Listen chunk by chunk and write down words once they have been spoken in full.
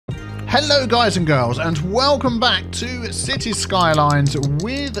Hello guys and girls, and welcome back to Cities Skylines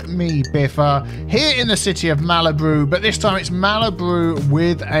with me, Biffa, here in the city of Malibu, but this time it's Malibu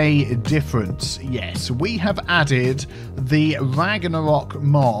with a difference. Yes, we have added the Ragnarok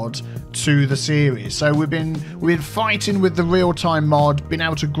mod to the series. So we've been fighting with the real-time mod, been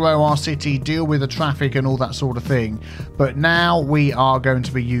able to grow our city, deal with the traffic and all that sort of thing, but now we are going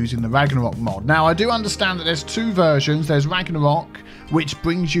to be using the Ragnarok mod. Now I do understand that there's two versions. There's Ragnarok, which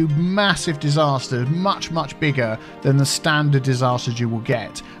brings you massive disasters, much bigger than the standard disasters you will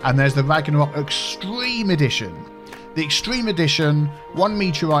get, and there's the Ragnarok Extreme Edition. The Extreme Edition, one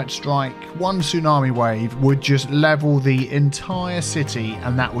meteorite strike, one tsunami wave would just level the entire city,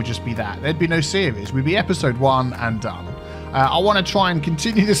 and that would just be that. There'd be no series. We'd be episode 1 and done. I want to try and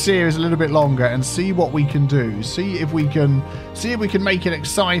continue the series a little bit longer and see what we can do. See if we can make it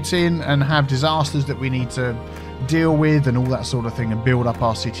exciting and have disasters that we need to deal with and all that sort of thing and build up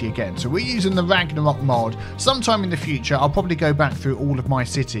our city again. So we're using the Ragnarok mod. Sometime in the future I'll probably go back through all of my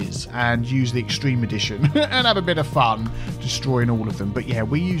cities and use the Extreme Edition and have a bit of fun destroying all of them. But yeah,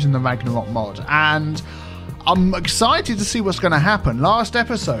 we're using the Ragnarok mod and I'm excited to see what's going to happen. Last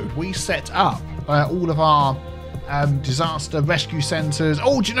episode we set up all of our disaster rescue centres.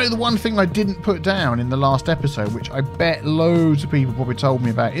 Oh, do you know the one thing I didn't put down in the last episode, which I bet loads of people probably told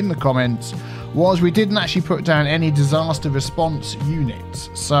me about in the comments, was we didn't actually put down any disaster response units.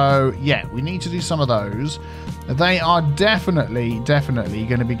 So yeah, we need to do some of those. They are definitely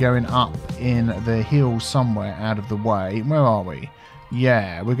going to be going up in the hills somewhere out of the way. Where are we?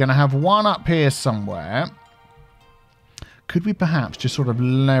 Yeah, we're going to have one up here somewhere. Could we perhaps just sort of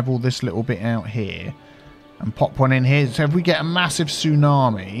level this little bit out here and pop one in here? So if we get a massive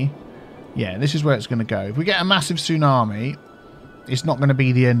tsunami, yeah, this is where it's going to go. If we get a massive tsunami, it's not going to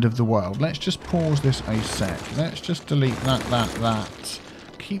be the end of the world. Let's just pause this a sec. Let's just delete that.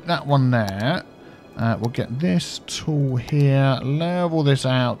 Keep that one there. We'll get this tool here. Level this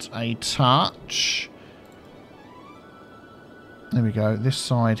out a touch. There we go. This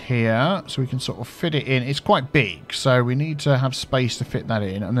side here. So we can sort of fit it in. It's quite big, so we need to have space to fit that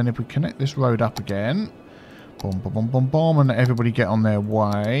in. And then if we connect this road up again, boom, boom, boom, boom, boom, and let everybody get on their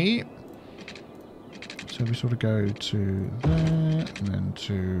way. So we sort of go to there, and then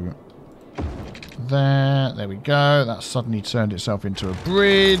to there. There we go. That suddenly turned itself into a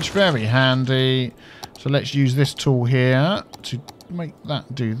bridge. Very handy. So let's use this tool here to make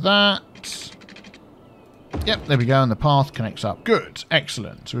that do that. Yep, there we go, and the path connects up. Good,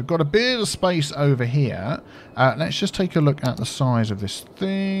 excellent. So we've got a bit of space over here. Let's just take a look at the size of this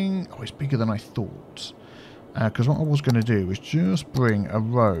thing. Oh, it's bigger than I thought. Because what I was going to do was just bring a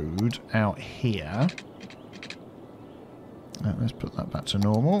road out here. Let's put that back to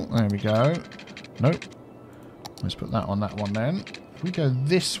normal. There we go. Nope. Let's put that on that one then. If we go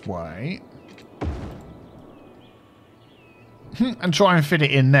this way and try and fit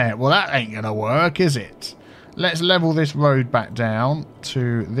it in there. Well, that ain't going to work, is it? Let's level this road back down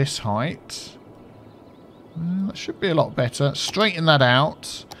to this height. That should be a lot better. Straighten that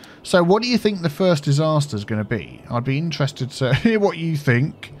out. So what do you think the first disaster is going to be? I'd be interested to hear what you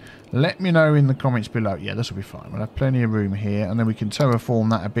think. Let me know in the comments below. Yeah, this will be fine. We'll have plenty of room here, and then we can terraform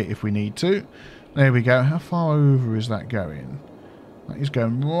that a bit if we need to. There we go. How far over is that going? That is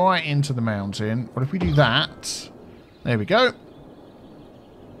going right into the mountain. But if we do that, there we go.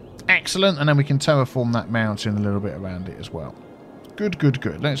 Excellent. And then we can terraform that mountain a little bit around it as well. Good, good,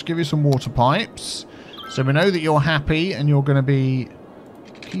 good. Let's give you some water pipes. So we know that you're happy and you're going to be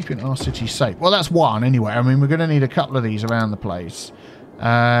keeping our city safe. Well, that's one anyway. I mean, we're going to need a couple of these around the place.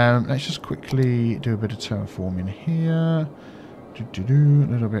 Let's just quickly do a bit of terraforming here. A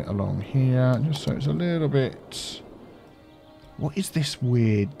little bit along here, just so it's a little bit... What is this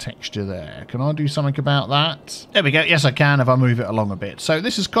weird texture there? Can I do something about that? There we go. Yes, I can if I move it along a bit. So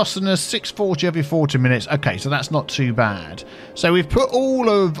this is costing us 640 every 40 minutes. Okay, so that's not too bad. So we've put all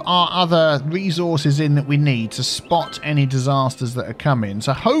of our other resources in that we need to spot any disasters that are coming.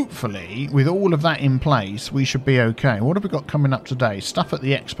 So hopefully, with all of that in place, we should be okay. What have we got coming up today? Stuff at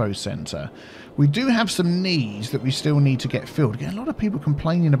the Expo Centre. We do have some needs that we still need to get filled. Get a lot of people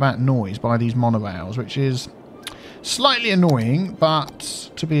complaining about noise by these monorails, which is slightly annoying,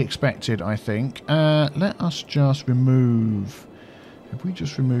 but to be expected, I think. Let us just remove... If we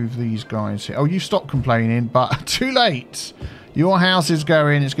just remove these guys here... Oh, you stopped complaining, but too late. Your house is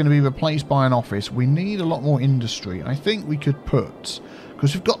going. It's going to be replaced by an office. We need a lot more industry. I think we could put...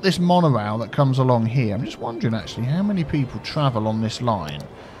 Because we've got this monorail that comes along here. I'm just wondering, actually, how many people travel on this line?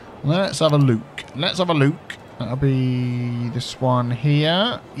 Let's have a look. Let's have a look. That'll be this one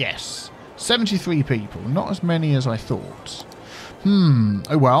here. Yes. 73 people. Not as many as I thought.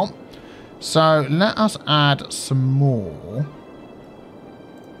 Oh well. So let us add some more.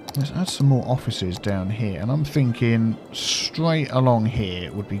 Let's add some more offices down here. And I'm thinking straight along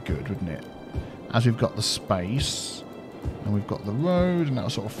here would be good, wouldn't it? As we've got the space. And we've got the road. And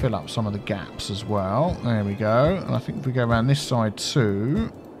that'll sort of fill up some of the gaps as well. There we go. And I think if we go around this side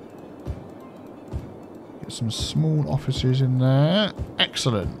too. Get some small offices in there.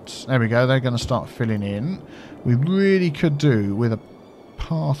 Excellent. There we go. They're going to start filling in. We really could do with a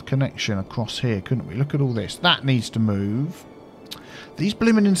path connection across here, couldn't we? Look at all this. That needs to move. These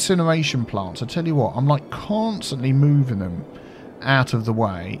blooming incineration plants, I tell you what, I'm like constantly moving them out of the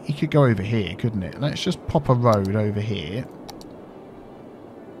way. He could go over here, couldn't it? Let's just pop a road over here.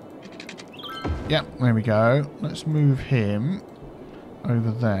 Yep, there we go. Let's move him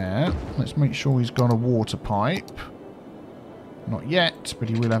over there. Let's make sure he's got a water pipe. Not yet, but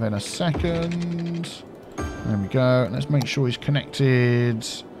he will have in a second. There we go. Let's make sure he's connected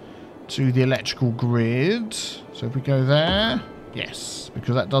to the electrical grid. So if we go there... Yes,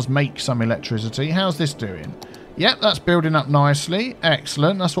 because that does make some electricity. How's this doing? Yep, that's building up nicely.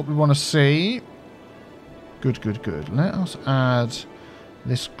 Excellent. That's what we want to see. Good, good, good. Let us add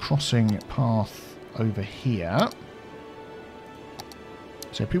this crossing path over here.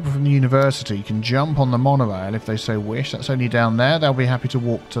 So people from the university can jump on the monorail if they so wish. That's only down there. They'll be happy to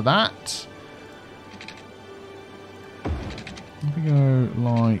walk to that. If we go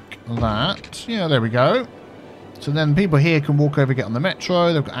like that. Yeah, there we go. So then people here can walk over, get on the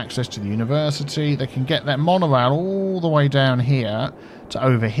metro. They've got access to the university. They can get that monorail all the way down here to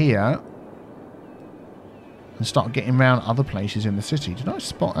over here. And start getting around other places in the city. Did I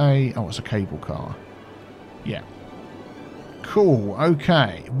spot a... Oh, it's a cable car. Yeah. Cool.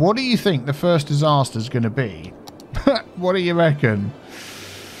 Okay. What do you think the first disaster is going to be? What do you reckon?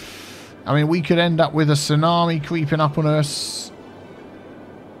 I mean, we could end up with a tsunami creeping up on us.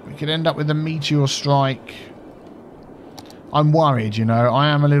 We could end up with a meteor strike. I'm worried, you know. I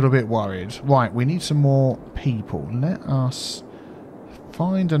am a little bit worried. Right, we need some more people. Let us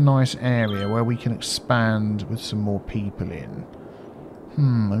find a nice area where we can expand with some more people in.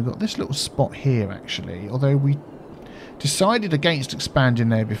 We've got this little spot here, actually. Although we decided against expanding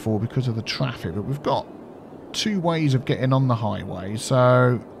there before because of the traffic. But we've got two ways of getting on the highway.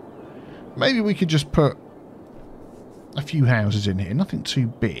 So maybe we could just put a few houses in here. Nothing too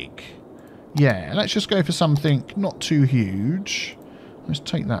big. Yeah, let's just go for something not too huge. Let's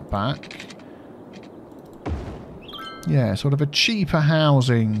take that back. Yeah, sort of a cheaper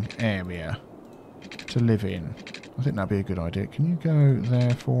housing area to live in. I think that'd be a good idea. Can you go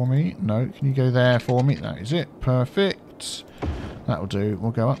there for me? No, can you go there for me? That is it. Perfect. That'll do.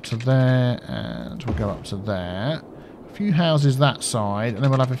 We'll go up to there and we'll go up to there. A few houses that side and then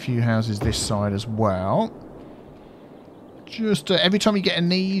we'll have a few houses this side as well. Just every time you get a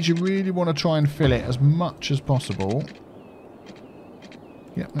need, you really want to try and fill it as much as possible.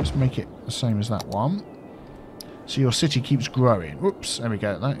 Yep, let's make it the same as that one. So your city keeps growing. Whoops, there we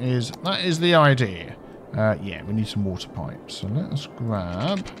go. That is the idea. Yeah, we need some water pipes. So let us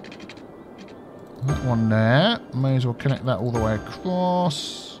grab that one there. May as well connect that all the way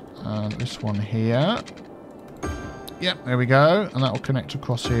across. And this one here. Yep, there we go. And that will connect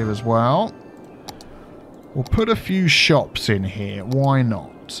across here as well. We'll put a few shops in here. Why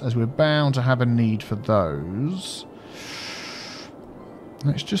not? As we're bound to have a need for those.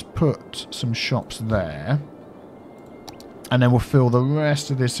 Let's just put some shops there. And then we'll fill the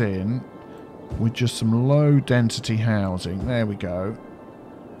rest of this in with just some low density housing. There we go.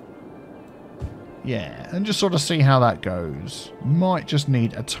 Yeah, and just sort of see how that goes. Might just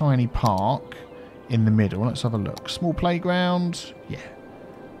need a tiny park in the middle. Let's have a look. Small playground. Yeah.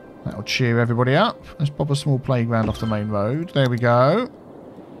 That'll cheer everybody up. Let's pop a small playground off the main road. There we go.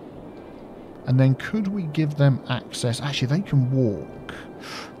 And then could we give them access? Actually, they can walk.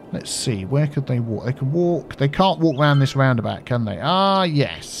 Let's see. Where could they walk? They can walk. They can't walk round this roundabout, can they? Ah,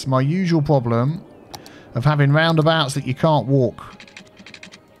 yes. My usual problem of having roundabouts that you can't walk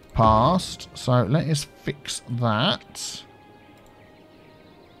past. So let us fix that.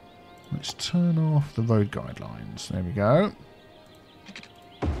 Let's turn off the road guidelines. There we go.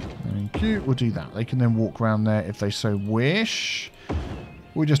 Thank you. We'll do that. They can then walk around there if they so wish.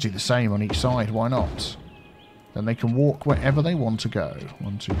 We'll just do the same on each side. Why not? Then they can walk wherever they want to go.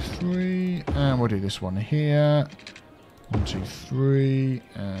 1, 2, 3. And we'll do this one here. 1, 2, 3.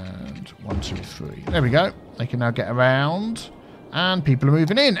 And 1, 2, 3. There we go. They can now get around. And people are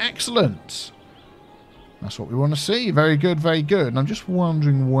moving in. Excellent. That's what we want to see. Very good, very good. And I'm just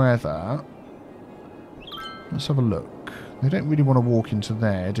wondering whether... Let's have a look. They don't really want to walk into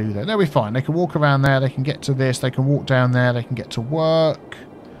there, do they? They'll be fine. They can walk around there. They can get to this. They can walk down there. They can get to work.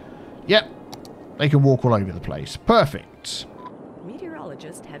 Yep. They can walk all over the place. Perfect.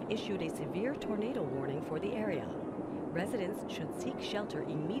 Meteorologists have issued a severe tornado warning for the area. Residents should seek shelter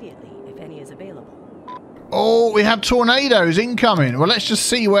immediately if any is available. Oh, we have tornadoes incoming. Well, let's just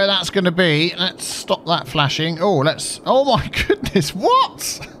see where that's going to be. Let's stop that flashing. Oh, let's... Oh, my goodness.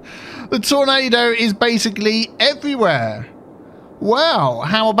 What? The tornado is basically everywhere. Wow.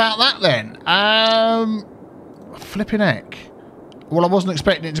 How about that, then? Flipping heck. Well, I wasn't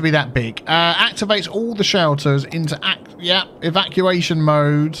expecting it to be that big. Activates all the shelters into... evacuation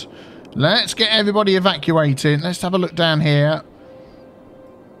mode. Let's get everybody evacuating. Let's have a look down here.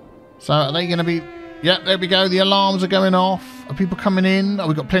 So, are they going to be... Yep, there we go. The alarms are going off. Are people coming in? Oh,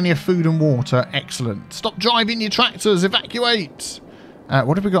 we've got plenty of food and water. Excellent. Stop driving your tractors. Evacuate.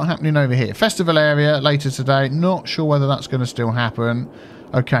 What have we got happening over here? Festival area later today. Not sure whether that's going to still happen.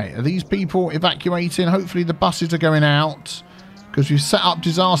 Okay, are these people evacuating? Hopefully the buses are going out because we've set up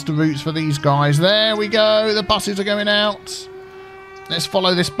disaster routes for these guys. There we go. The buses are going out. Let's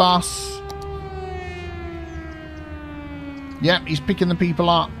follow this bus. Yep, he's picking the people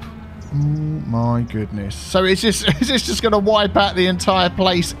up. Oh my goodness. So is this just going to wipe out the entire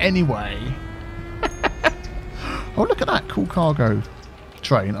place anyway? Oh, look at that cool cargo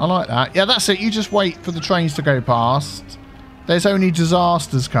train. I like that. Yeah, that's it. You just wait for the trains to go past. There's only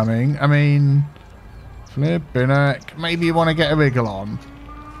disasters coming. I mean, flipping heck. Maybe you want to get a wriggle on.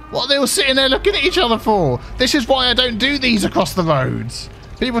 What are they all sitting there looking at each other for? This is why I don't do these across the roads.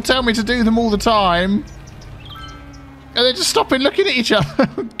 People tell me to do them all the time. And they're just stopping looking at each other.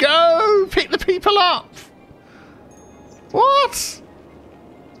 Go! Pick the people up! What?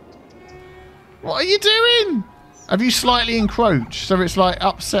 What are you doing? Have you slightly encroached so it's like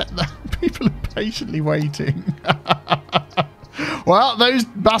upset that people are patiently waiting? Well, those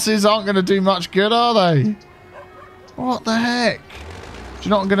buses aren't going to do much good, are they? What the heck? Do you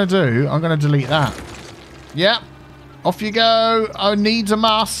know what I'm going to do? I'm going to delete that. Yep. Off you go. Oh, needs a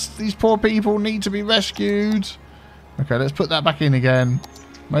must. These poor people need to be rescued. Okay, let's put that back in again.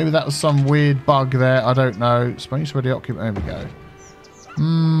 Maybe that was some weird bug there. I don't know. Space ready occupant. There we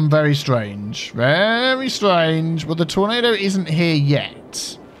go. Very strange. Very strange. Well, the tornado isn't here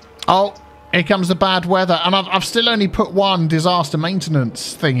yet. Oh, here comes the bad weather. And I've still only put one disaster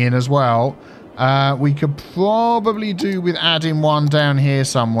maintenance thing in as well. We could probably do with adding one down here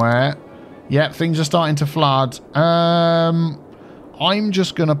somewhere. Yep, things are starting to flood. I'm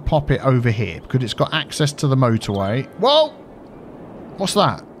just going to pop it over here because it's got access to the motorway. Whoa! What's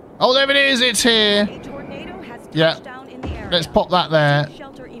that? Oh, there it is. It's here. A tornado has touched down in the area. Let's pop that there.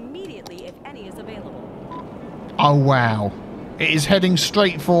 Shelter immediately if any is available. Oh, wow. It is heading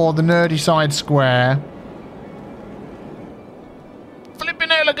straight for the Nerdyside Square. Flipping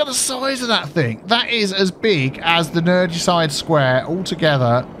out, look at the size of that thing. That is as big as the Nerdyside Square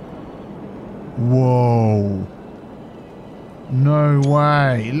altogether. Whoa. No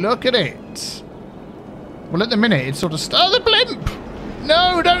way. Look at it. Well, at the minute, it's sort of... Oh, the blimp!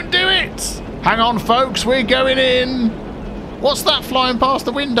 No, don't do it! Hang on, folks. We're going in. What's that flying past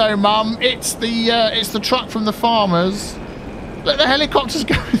the window, Mum? It's the truck from the farmers. Look, the helicopter's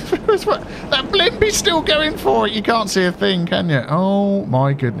going through as well. That blimp is still going for it. You can't see a thing, can you? Oh,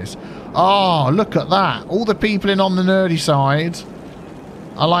 my goodness. Oh, look at that. All the people in on the nerdy side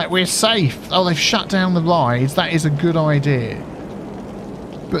are like, we're safe. Oh, they've shut down the rides. That is a good idea.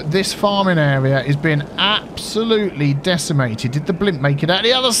 But this farming area is being absolutely decimated. Did the blimp make it out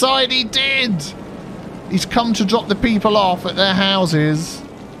the other side? He did. He's come to drop the people off at their houses.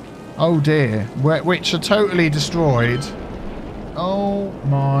 Oh, dear. Which are totally destroyed. Oh,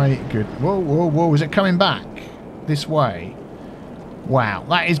 my goodness. Whoa, whoa, whoa. Is it coming back this way? Wow,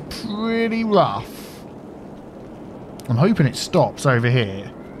 that is pretty rough. I'm hoping it stops over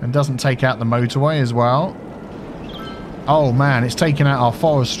here and doesn't take out the motorway as well. Oh, man, it's taking out our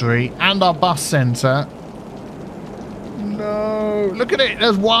forestry and our bus centre. No. Look at it.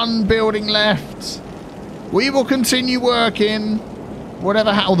 There's one building left. We will continue working.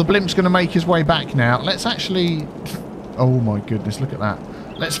 Whatever. Oh, the blimp's going to make his way back now. Let's actually... Oh, my goodness. Look at that.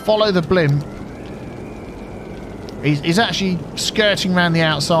 Let's follow the blimp. He's actually skirting around the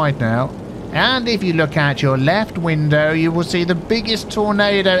outside now. And if you look out your left window, you will see the biggest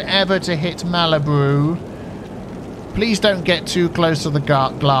tornado ever to hit Malibu. Please don't get too close to the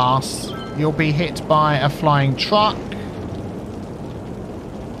glass. You'll be hit by a flying truck.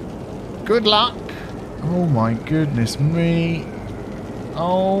 Good luck. Oh my goodness me.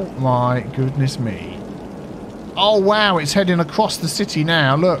 Oh my goodness me. Oh wow, it's heading across the city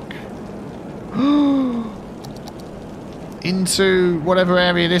now, look. Into whatever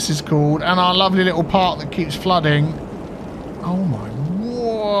area this is called, and our lovely little park that keeps flooding. Oh my,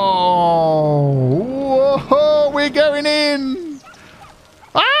 whoa. going in.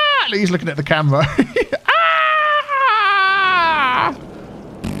 Ah! He's looking at the camera. Ah!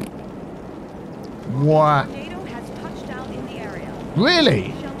 What?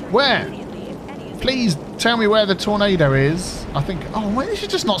 Really? Where? Please tell me where the tornado is. I think... Oh, wait, this is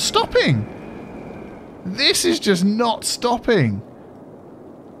just not stopping. This is just not stopping.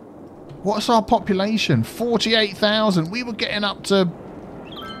 What's our population? 48,000. We were getting up to...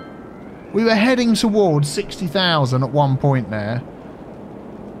 We were heading towards 60,000 at one point there.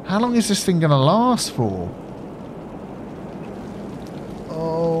 How long is this thing going to last for?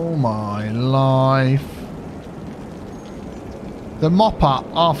 Oh my life. The mop-up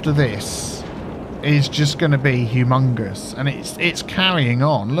after this is just going to be humongous. And it's carrying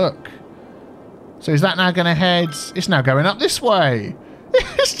on. Look. So is that now going to head... It's now going up this way.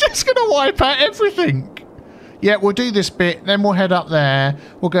 It's just going to wipe out everything. Yeah, we'll do this bit, then we'll head up there.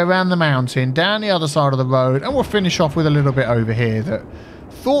 We'll go around the mountain, down the other side of the road, and we'll finish off with a little bit over here that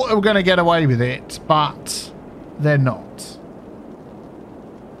thought they were going to get away with it, but they're not.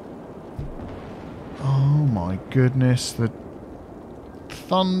 Oh my goodness, the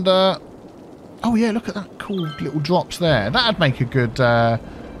thunder. Oh yeah, look at that cool little drops there. That'd make a good...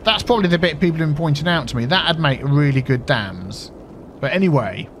 that's probably the bit people have been pointing out to me. That'd make really good dams. But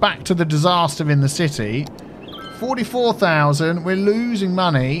anyway, back to the disaster in the city. 44,000. We're losing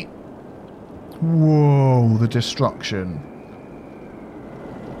money. Whoa, the destruction.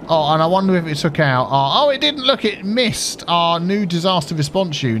 Oh, and I wonder if it took out our... Oh, it didn't. Look, it missed our new disaster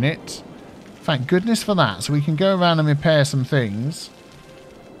response unit. Thank goodness for that. So we can go around and repair some things.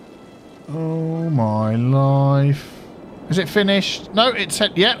 Oh, my life. Is it finished? No, it's...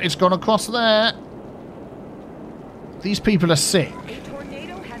 Yep, it's gone across there. These people are sick.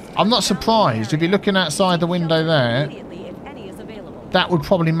 I'm not surprised. If you're looking outside the window there, that would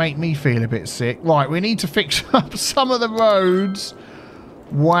probably make me feel a bit sick. Right, we need to fix up some of the roads.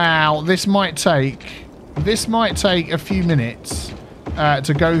 Wow, this might take a few minutes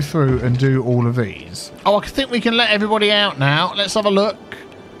to go through and do all of these. Oh, I think we can let everybody out now. Let's have a look.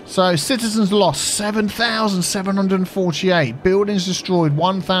 So, citizens lost 7,748. Buildings destroyed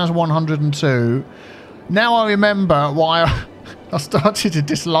 1,102. Now I remember why I started to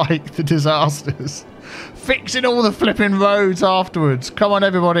dislike the disasters. Fixing all the flipping roads afterwards. Come on,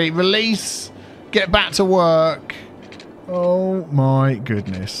 everybody. Release. Get back to work. Oh, my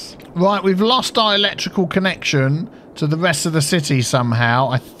goodness. Right, we've lost our electrical connection to the rest of the city somehow.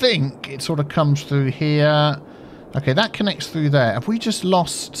 I think it sort of comes through here. Okay, that connects through there. Have we just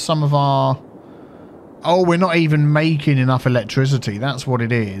lost some of our... Oh, we're not even making enough electricity. That's what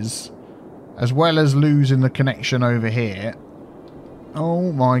it is. As well as losing the connection over here.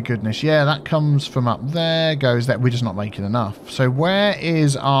 Oh my goodness. Yeah, that comes from up there. Goes there. We're just not making enough. So where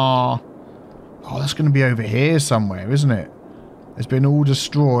is our... Oh, that's going to be over here somewhere, isn't it? It's been all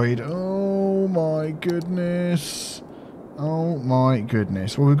destroyed. Oh my goodness. Oh my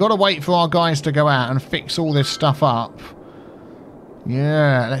goodness. Well, we've got to wait for our guys to go out and fix all this stuff up.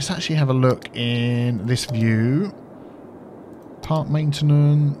 Yeah, let's actually have a look in this view. Park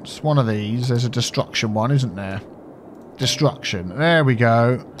maintenance. One of these. There's a destruction one, isn't there? Destruction. There we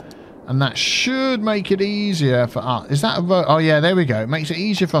go. And that should make it easier for us. Is that a road? Oh, yeah, there we go. It makes it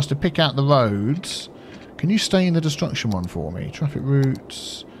easier for us to pick out the roads. Can you stay in the destruction one for me? Traffic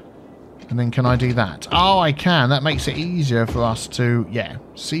routes. And then can I do that? Oh, I can. That makes it easier for us to, yeah,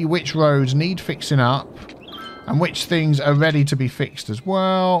 see which roads need fixing up and which things are ready to be fixed as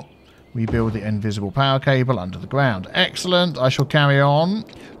well. We build the invisible power cable under the ground. Excellent. I shall carry on.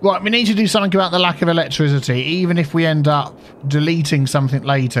 Right, we need to do something about the lack of electricity, even if we end up deleting something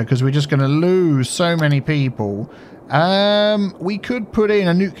later, because we're just going to lose so many people. We could put in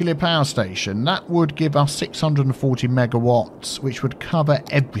a nuclear power station. That would give us 640 megawatts, which would cover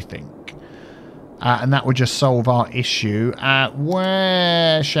everything. And that would just solve our issue.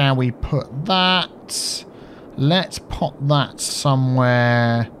 Where shall we put that? Let's pop that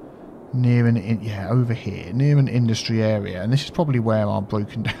somewhere... near an... yeah, over here. Near an industry area. And this is probably where our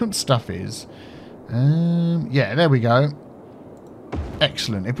broken down stuff is. Yeah, there we go.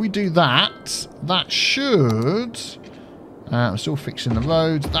 Excellent. If we do that, that should... I'm still fixing the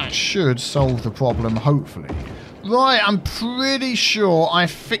roads. That should solve the problem, hopefully. Right, I'm pretty sure I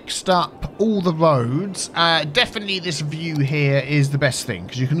fixed up all the roads. Definitely this view here is the best thing,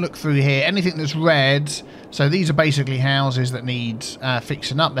 because you can look through here. Anything that's red... So these are basically houses that need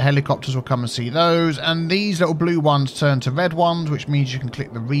fixing up. The helicopters will come and see those. And these little blue ones turn to red ones, which means you can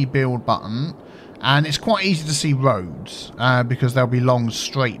click the rebuild button. And it's quite easy to see roads because there'll be long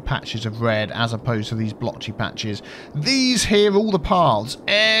straight patches of red as opposed to these blotchy patches. These here are all the paths.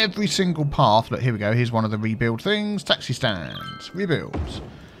 Every single path. Look, here we go. Here's one of the rebuild things. Taxi stands. Rebuilds.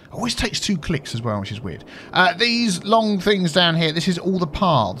 Always takes 2 clicks as well, which is weird. These long things down here. This is all the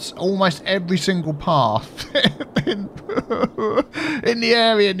paths. Almost every single path in the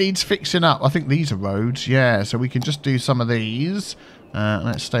area needs fixing up. I think these are roads. Yeah, so we can just do some of these.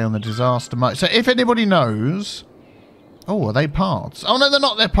 Let's stay on the disaster mode. So if anybody knows... Oh, are they paths? Oh, no, they're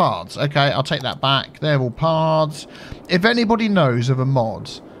not. They're paths. Okay, I'll take that back. They're all paths. If anybody knows of a mod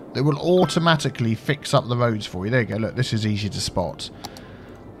that will automatically fix up the roads for you. There you go. Look, this is easy to spot.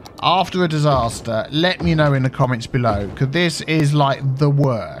 After a disaster, let me know in the comments below. Because this is like the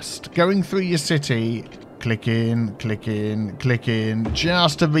worst. Going through your city... Click in, click in, click in.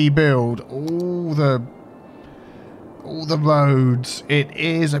 Just to rebuild all the roads. It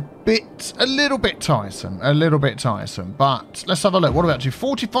is a little bit tiresome. But let's have a look. What are we up to?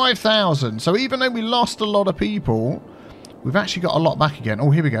 45,000. So even though we lost a lot of people, we've actually got a lot back again. Oh,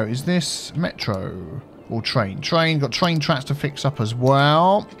 here we go. Is this metro or train? Train. Got train tracks to fix up as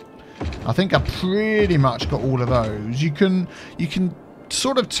well. I think I pretty much got all of those. You can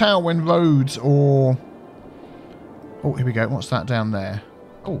sort of tell when roads or... Oh, here we go. What's that down there?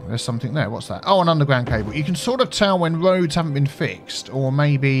 Oh, there's something there. What's that? Oh, an underground cable. You can sort of tell when roads haven't been fixed, or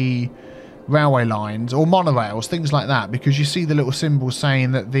maybe railway lines or monorails, things like that, because you see the little symbol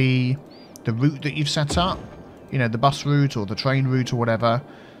saying that the route that you've set up, you know, the bus route or the train route or whatever,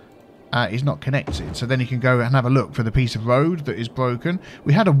 is not connected. So then you can go and have a look for the piece of road that is broken.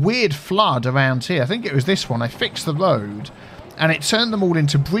 We had a weird flood around here. I think it was this one. I fixed the road, and it turned them all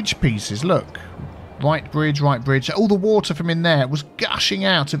into bridge pieces. Look. Right bridge, right bridge. All the water from in there was gushing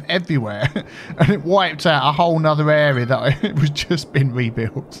out of everywhere. And it wiped out a whole nother area that it was just been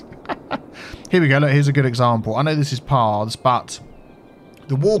rebuilt. Here we go. Look, here's a good example. I know this is paths, but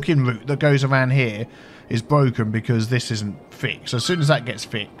the walking route that goes around here is broken because this isn't fixed. As soon as that gets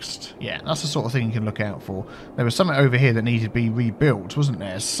fixed, yeah, that's the sort of thing you can look out for. There was something over here that needed to be rebuilt, wasn't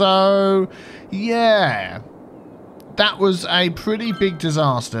there? So, yeah... That was a pretty big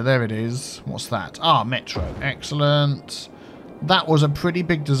disaster. There it is. What's that? Ah, metro. Excellent. That was a pretty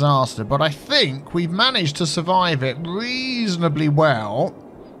big disaster, but I think we've managed to survive it reasonably well.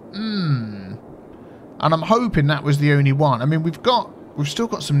 And I'm hoping that was the only one. I mean, we've still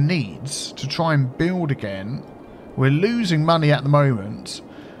got some needs to try and build again. We're losing money at the moment.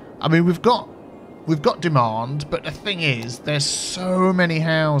 I mean, we've got demand, but the thing is, there's so many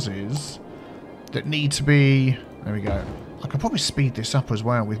houses that need to be... There we go. I could probably speed this up as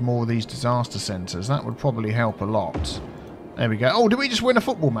well with more of these disaster centres. That would probably help a lot. There we go. Oh, did we just win a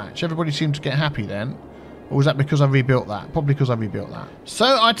football match? Everybody seemed to get happy then. Or was that because I rebuilt that? Probably because I rebuilt that.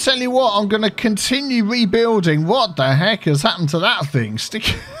 So, I tell you what, I'm going to continue rebuilding. What the heck has happened to that thing?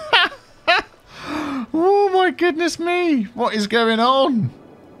 Oh, my goodness me. What is going on?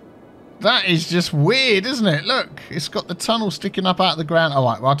 That is just weird, isn't it? Look, it's got the tunnel sticking up out of the ground. All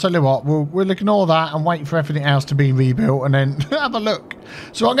right, well, I'll tell you what. We'll ignore that and wait for everything else to be rebuilt and then have a look.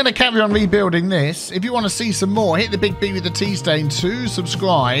 So I'm going to carry on rebuilding this. If you want to see some more, hit the big B with the T stain to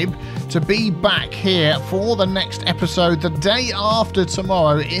subscribe to be back here for the next episode the day after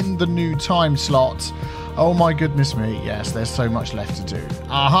tomorrow in the new time slot. Oh, my goodness me. Yes, there's so much left to do.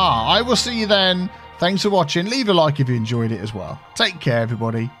 Aha, I will see you then. Thanks for watching. Leave a like if you enjoyed it as well. Take care,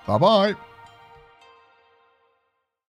 everybody. Bye-bye.